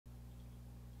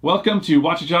Welcome to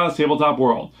Whachacha's Tabletop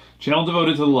World, channel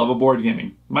devoted to the love of board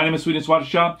gaming. My name is Sweetness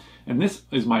Whachacha, and this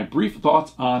is my brief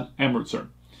thoughts on Amritsar.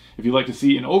 If you'd like to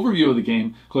see an overview of the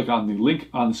game, click on the link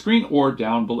on the screen or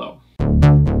down below.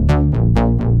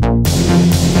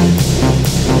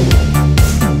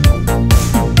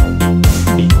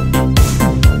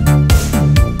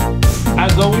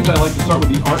 As always, I like to start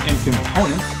with the art and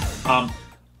components.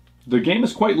 The game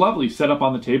is quite lovely set up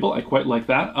on the table. I quite like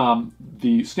that.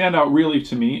 The standout really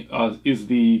to me is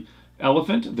the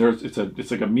elephant. It's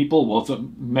like a meeple. Well, it's a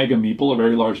mega meeple, a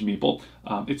very large meeple.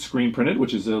 It's screen printed,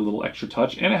 which is a little extra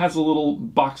touch, and it has a little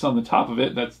box on the top of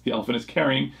it that's the elephant is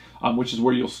carrying, which is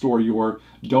where you'll store your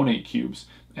donate cubes.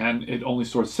 And it only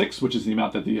stores 6, which is the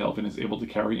amount that the elephant is able to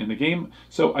carry in the game.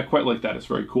 So I quite like that. It's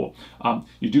very cool.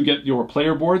 You do get your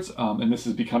player boards, and this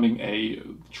is becoming a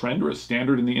trend or a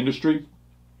standard in the industry.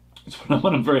 It's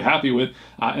what I'm very happy with,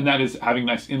 and that is having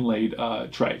nice inlaid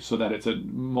tray, so that it's a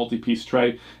multi-piece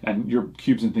tray, and your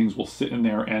cubes and things will sit in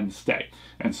there and stay.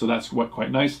 And so that's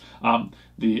quite nice.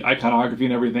 The iconography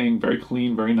and everything, very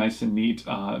clean, very nice and neat.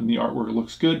 And the artwork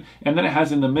looks good. And then it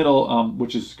has in the middle,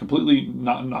 which is completely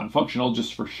non-functional,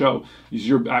 just for show, is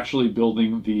you're actually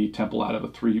building the temple out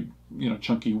of 3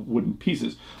 chunky wooden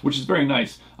pieces, which is very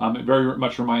nice. It very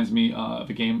much reminds me of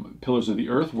the game Pillars of the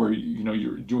Earth, where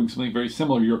you're doing something very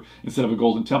similar. Instead of a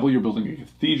golden temple, you're building a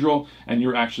cathedral, and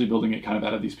you're actually building it kind of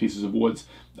out of these pieces of wood.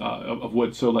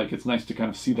 So like it's nice to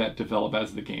kind of see that develop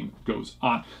as the game goes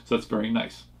on. So that's very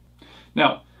nice.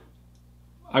 Now,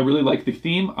 I really like the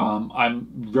theme. I'm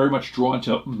very much drawn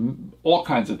to all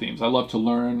kinds of themes. I love to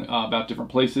learn about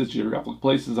different places, geographical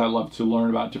places. I love to learn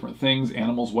about different things,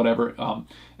 animals, whatever.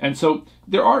 And so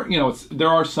there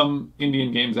are some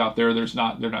Indian games out there. They're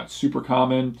not super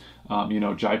common.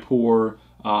 Jaipur,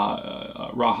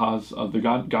 Rajas of the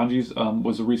Ganges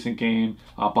was a recent game.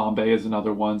 Bombay is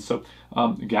another one. So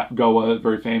Goa,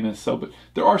 very famous. So, but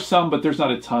there are some, but there's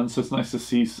not a ton. So it's nice to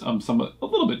see some a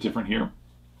little bit different here.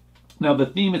 Now, the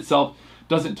theme itself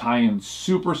doesn't tie in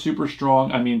super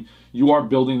strong. I mean, you are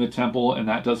building the temple, and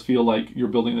that does feel like you're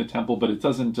building the temple, but it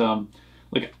doesn't,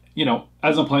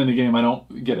 as I'm playing the game, I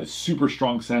don't get a super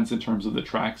strong sense in terms of the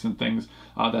tracks and things.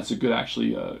 That's a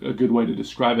good way to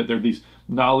describe it. They're these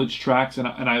knowledge tracks, and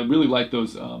I really like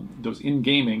those in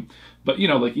gaming, but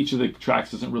like each of the tracks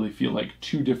doesn't really feel like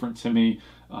too different to me.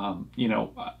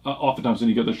 Oftentimes when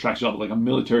you go to those tracks, you'll have like a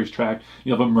military track,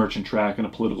 you have a merchant track, and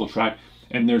a political track.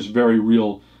 And there's very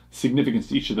real significance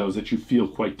to each of those that you feel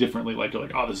quite differently. Like you're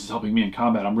like, oh, this is helping me in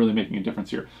combat. I'm really making a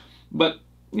difference here. But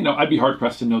I'd be hard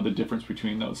pressed to know the difference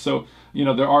between those. So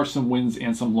there are some wins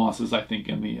and some losses, I think,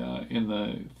 in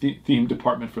the theme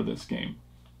department for this game.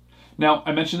 Now,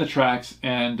 I mentioned the tracks,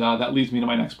 and that leads me to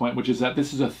my next point, which is that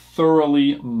this is a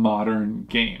thoroughly modern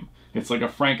game. It's like a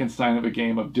Frankenstein of a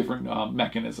game of different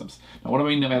mechanisms. Now, what I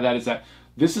mean by that is that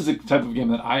this is a type of game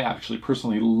that I actually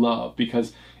personally love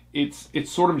because it's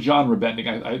sort of genre bending.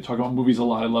 I talk about movies a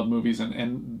lot. I love movies,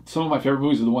 and some of my favorite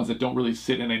movies are the ones that don't really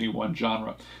sit in any one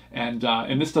genre. And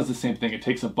this does the same thing. It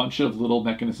takes a bunch of little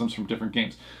mechanisms from different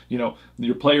games.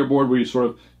 Your player board where you sort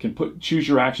of can choose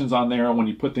your actions on there, and when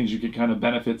you put things, you get kind of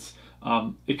benefits.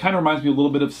 It kind of reminds me a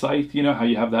little bit of Scythe, how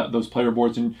you have those player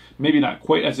boards, and maybe not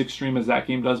quite as extreme as that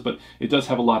game does, but it does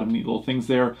have a lot of neat little things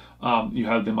there. You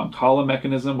have the Mancala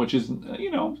mechanism, which is,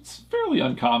 it's a fairly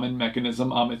uncommon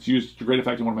mechanism. It's used to great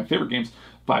effect in one of my favorite games,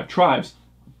 5 Tribes,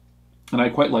 and I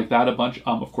quite like that a bunch.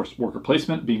 Of course, worker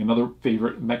placement being another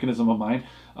favorite mechanism of mine.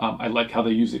 I like how they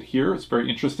use it here. It's very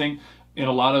interesting. In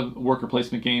a lot of worker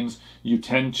placement games, you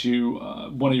tend to,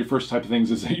 one of your first type of things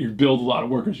is that you build a lot of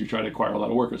workers, you try to acquire a lot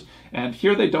of workers. And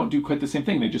here they don't do quite the same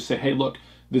thing. They just say, hey, look,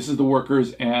 this is the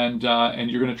workers, and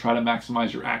you're going to try to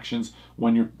maximize your actions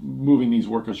when you're moving these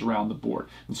workers around the board.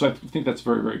 And so I think that's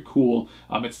very cool.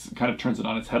 It kind of turns it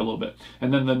on its head a little bit.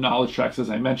 And then the knowledge tracks, as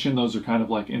I mentioned, those are kind of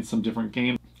like in some different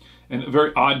games. And a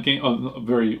very odd game, a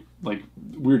very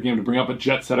weird game to bring up, a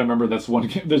Jet Set. I remember that's one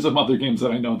game. There's some other games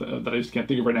that I know that I just can't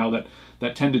think of right now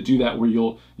that tend to do that, where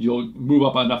you'll move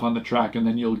up enough on the track and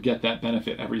then you'll get that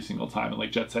benefit every single time. And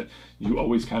like Jet Set, you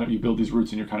always you build these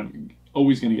routes and you're kind of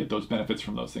always going to get those benefits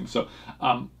from those things. So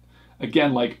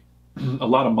again, like a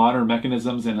lot of modern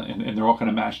mechanisms and they're all kind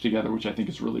of mashed together, which I think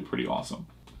is really pretty awesome.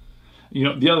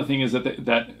 The other thing is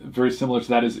that very similar to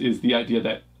that is the idea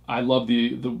that I love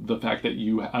the fact that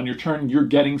on your turn, you're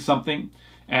getting something,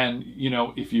 and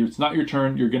if it's not your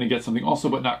turn, you're going to get something also,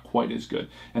 but not quite as good.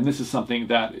 And this is something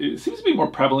that it seems to be more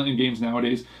prevalent in games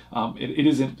nowadays. It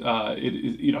isn't.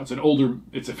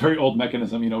 It's a very old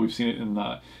mechanism. We've seen it in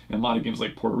a lot of games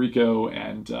like Puerto Rico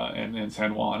and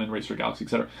San Juan and Race for Galaxy,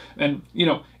 etc. And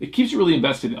it keeps you really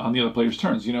invested on the other player's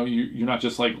turns. You're not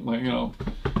just like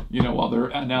you know, while they're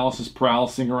analysis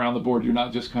paralysing around the board, you're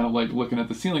not just kind of like looking at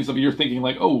the ceiling stuff, you're thinking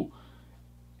like, oh,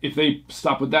 if they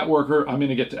stop with that worker, I'm going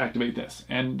to get to activate this.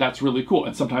 And that's really cool.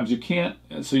 And sometimes you can't.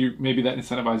 So maybe that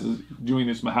incentivizes doing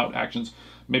these Mahout actions,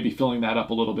 maybe filling that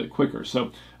up a little bit quicker.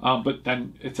 So, but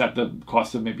then it's at the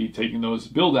cost of maybe taking those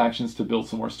build actions to build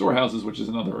some more storehouses, which is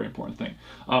another very important thing.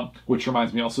 Which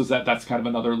reminds me also is that's kind of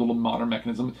another little modern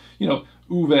mechanism. You know,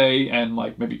 Uwe and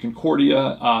like maybe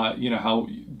Concordia, you know, how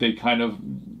they kind of,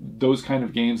 those kind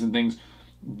of games and things,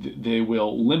 they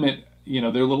will limit, you know,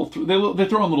 they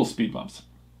throw in little speed bumps.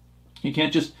 You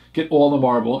can't just get all the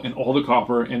marble and all the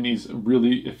copper in these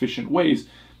really efficient ways.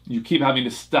 You keep having to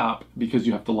stop because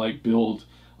you have to like build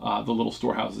the little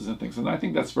storehouses and things. And I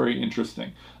think that's very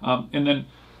interesting. And then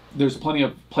there's plenty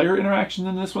of player interaction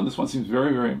in this one. This one seems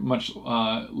very, very much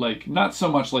like, not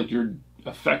so much like you're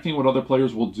affecting what other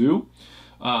players will do,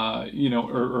 you know,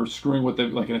 or screwing what they're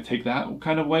like going to take that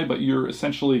kind of way, but you're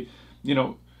essentially, you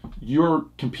know, you're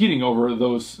competing over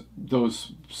those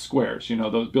squares, you know,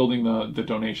 those building the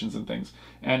donations and things.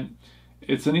 And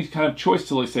it's a neat kind of choice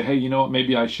to like say, hey, you know what,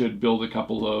 maybe I should build a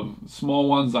couple of small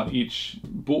ones on each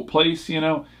place, you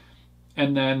know,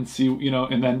 and then see, you know,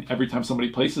 and then every time somebody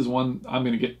places one, I'm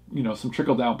going to get, you know, some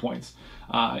trickle down points.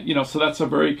 You know, so that's a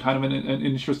very kind of an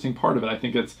interesting part of it. I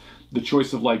think it's the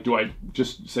choice of like, do I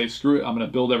just say, screw it, I'm going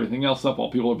to build everything else up while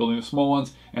people are building the small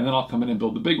ones, and then I'll come in and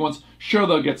build the big ones. Sure,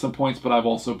 they'll get some points, but I've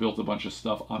also built a bunch of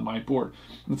stuff on my board.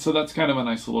 And so that's kind of a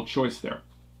nice little choice there.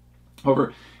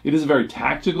 However, it is a very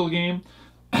tactical game.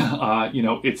 You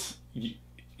know, it's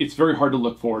very hard to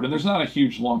look forward, and there's not a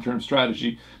huge long-term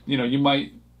strategy. You know, you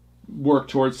might work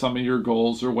towards some of your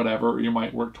goals or whatever, or you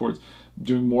might work towards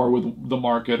doing more with the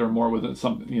market or more with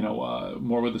some, you know,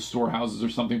 more with the storehouses or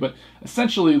something. But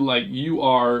essentially, like,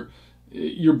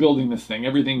 you're building this thing.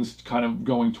 Everything's kind of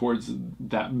going towards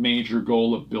that major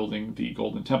goal of building the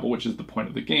Golden Temple, which is the point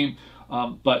of the game.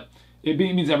 But it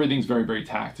means everything's very, very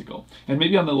tactical. And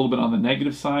maybe on a little bit on the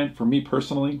negative side, for me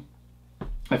personally,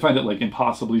 I find it like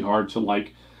impossibly hard to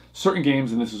like certain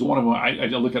games, and this is one of them. I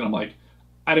look at them like,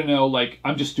 I don't know, like,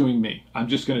 I'm just doing me. I'm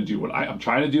just going to do what I'm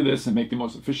trying to do this and make the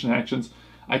most efficient actions.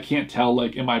 I can't tell,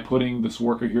 like, am I putting this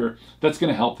worker here that's going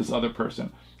to help this other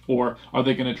person? Or are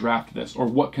they going to draft this? Or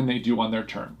what can they do on their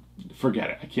turn? Forget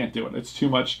it. I can't do it. It's too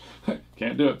much.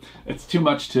 Can't do it. It's too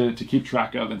much to keep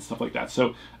track of and stuff like that.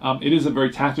 So it is a very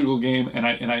tactical game.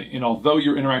 And although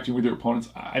you're interacting with your opponents,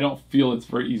 I don't feel it's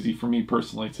very easy for me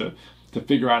personally to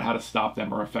figure out how to stop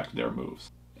them or affect their moves.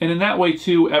 And in that way,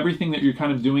 too, everything that you're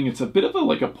kind of doing, it's a bit of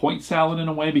like a point salad in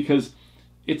a way, because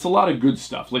it's a lot of good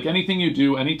stuff. Like anything you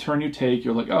do, any turn you take,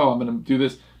 you're like, oh, I'm going to do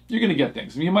this. You're going to get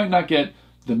things. And you might not get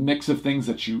the mix of things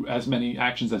that as many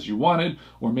actions as you wanted,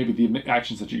 or maybe the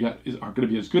actions that you got aren't going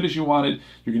to be as good as you wanted.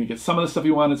 You're going to get some of the stuff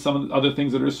you wanted, some of the other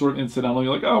things that are sort of incidental.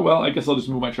 You're like, oh, well, I guess I'll just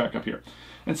move my track up here.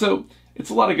 And so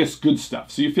it's a lot of, I guess, good stuff.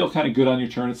 So you feel kind of good on your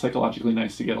turn. It's psychologically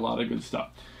nice to get a lot of good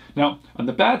stuff. Now, on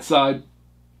the bad side,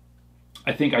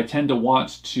 I think I tend to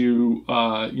want to,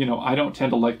 you know, I don't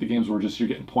tend to like the games where just you're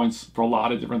getting points for a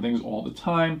lot of different things all the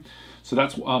time. So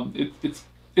that's,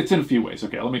 it's in a few ways.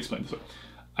 Okay, let me explain this.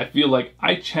 I feel like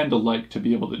I tend to like to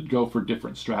be able to go for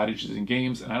different strategies in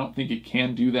games, and I don't think it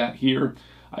can do that here.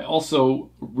 I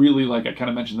also really like, I kind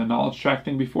of mentioned the knowledge track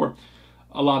thing before.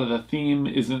 A lot of the theme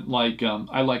isn't like,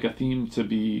 I like a theme to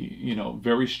be, you know,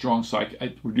 very strong, so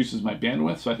it reduces my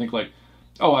bandwidth. So I think like,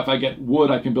 oh, if I get wood,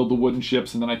 I can build the wooden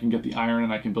ships, and then I can get the iron,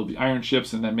 and I can build the iron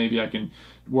ships, and then maybe I can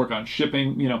work on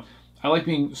shipping. You know, I like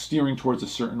steering towards a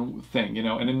certain thing, you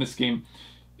know, and in this game,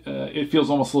 it feels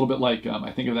almost a little bit like,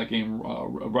 I think of that game,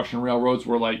 Russian Railroads,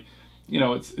 where like, you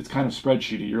know, it's kind of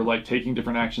spreadsheety. You're like taking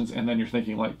different actions, and then you're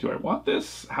thinking like, do I want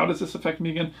this? How does this affect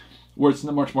me again? Where it's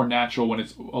much more natural when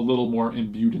it's a little more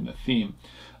imbued in the theme.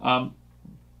 So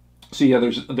yeah,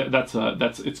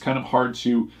 it's kind of hard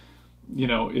to, you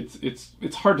know,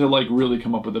 it's hard to like really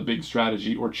come up with a big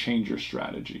strategy or change your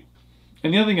strategy.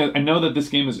 And the other thing, I know that this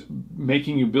game is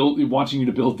making you wanting you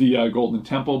to build the Golden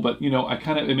Temple, but you know,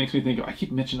 it makes me think. I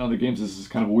keep mentioning other games. This is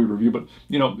kind of a weird review, but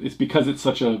you know, it's because it's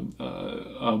such a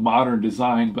modern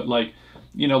design. But like,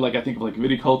 you know, like I think of like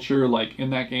viticulture. Like in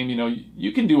that game, you know,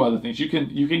 you can do other things. You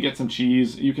can get some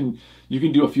cheese. You can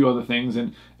do a few other things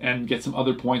and get some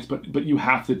other points. But you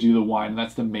have to do the wine. And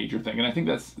that's the major thing. And I think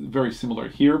that's very similar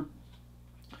here.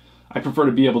 I prefer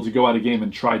to be able to go out a game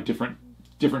and try different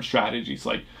strategies.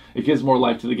 Like it gives more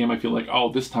life to the game. I feel like,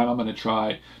 oh, this time I'm going to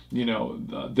try, you know,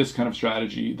 this kind of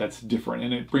strategy that's different,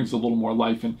 and it brings a little more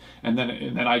life, and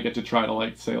then I get to try to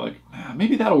like say like,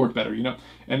 maybe that'll work better, you know,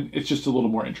 and it's just a little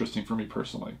more interesting for me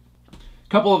personally. A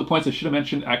couple of the points I should have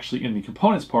mentioned actually in the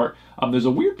components part. There's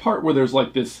a weird part where there's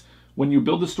like this when you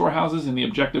build the storehouses in the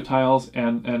objective tiles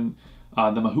and the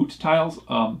Mahout tiles,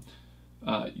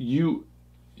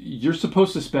 you're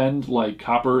supposed to spend like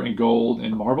copper and gold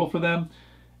and marble for them.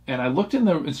 And I looked in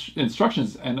the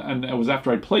instructions, and it was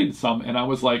after I'd played some, and I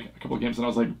was like, a couple of games, and I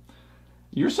was like,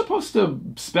 you're supposed to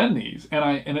spend these.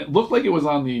 And it looked like it was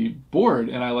on the board,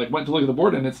 and I like went to look at the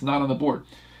board, and it's not on the board.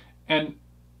 And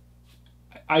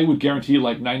I would guarantee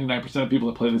like 99% of people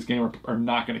that play this game are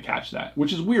not going to catch that,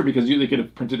 which is weird because they could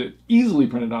have easily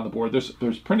printed on the board.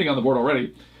 There's printing on the board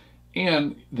already,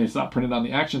 and it's not printed on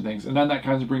the action things. And then that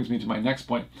kind of brings me to my next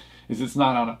point, is it's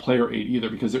not on a player aid either,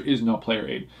 because there is no player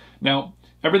aid. Now,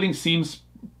 everything seems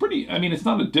pretty, I mean, it's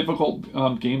not a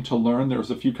difficult game to learn.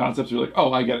 There's a few concepts where you're like,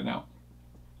 oh, I get it now.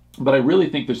 But I really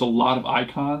think there's a lot of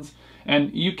icons,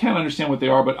 and you can understand what they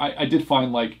are, but I did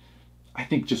find, like, I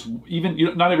think just even,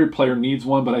 not every player needs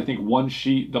one, but I think one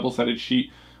sheet, double-sided sheet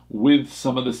with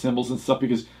some of the symbols and stuff,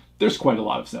 because there's quite a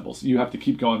lot of symbols. You have to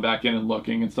keep going back in and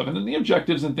looking and stuff. And then the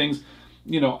objectives and things,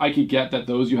 I could get that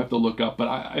those you have to look up, but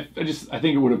I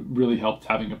think it would have really helped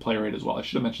having a player aid as well. I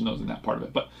should have mentioned those in that part of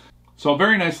it. But so a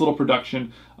very nice little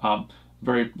production,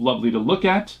 very lovely to look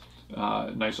at,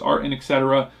 nice art and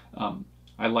etc.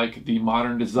 I like the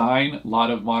modern design, a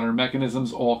lot of modern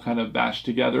mechanisms all kind of bashed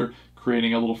together,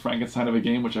 creating a little Frankenstein of a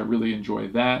game, which I really enjoy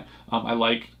that. I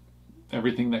like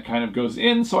everything that kind of goes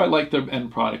in, so I like the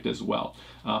end product as well.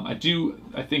 I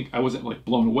think I wasn't like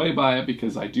blown away by it,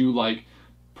 because I do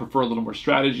prefer a little more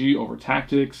strategy over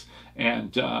tactics,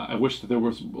 and I wish that there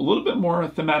was a little bit more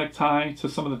thematic tie to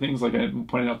some of the things, like I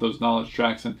pointed out those knowledge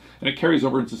tracks, and it carries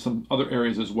over into some other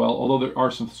areas as well, although there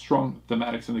are some strong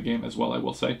thematics in the game as well, I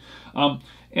will say.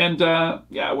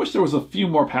 Yeah, I wish there was a few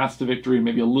more paths to victory,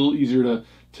 maybe a little easier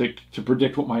to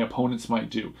predict what my opponents might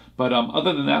do. But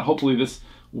other than that, hopefully this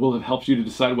will have helped you to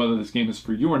decide whether this game is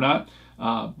for you or not.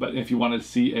 But if you want to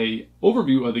see a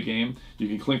overview of the game, you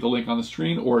can click the link on the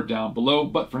screen or down below.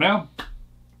 But for now,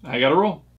 I gotta roll.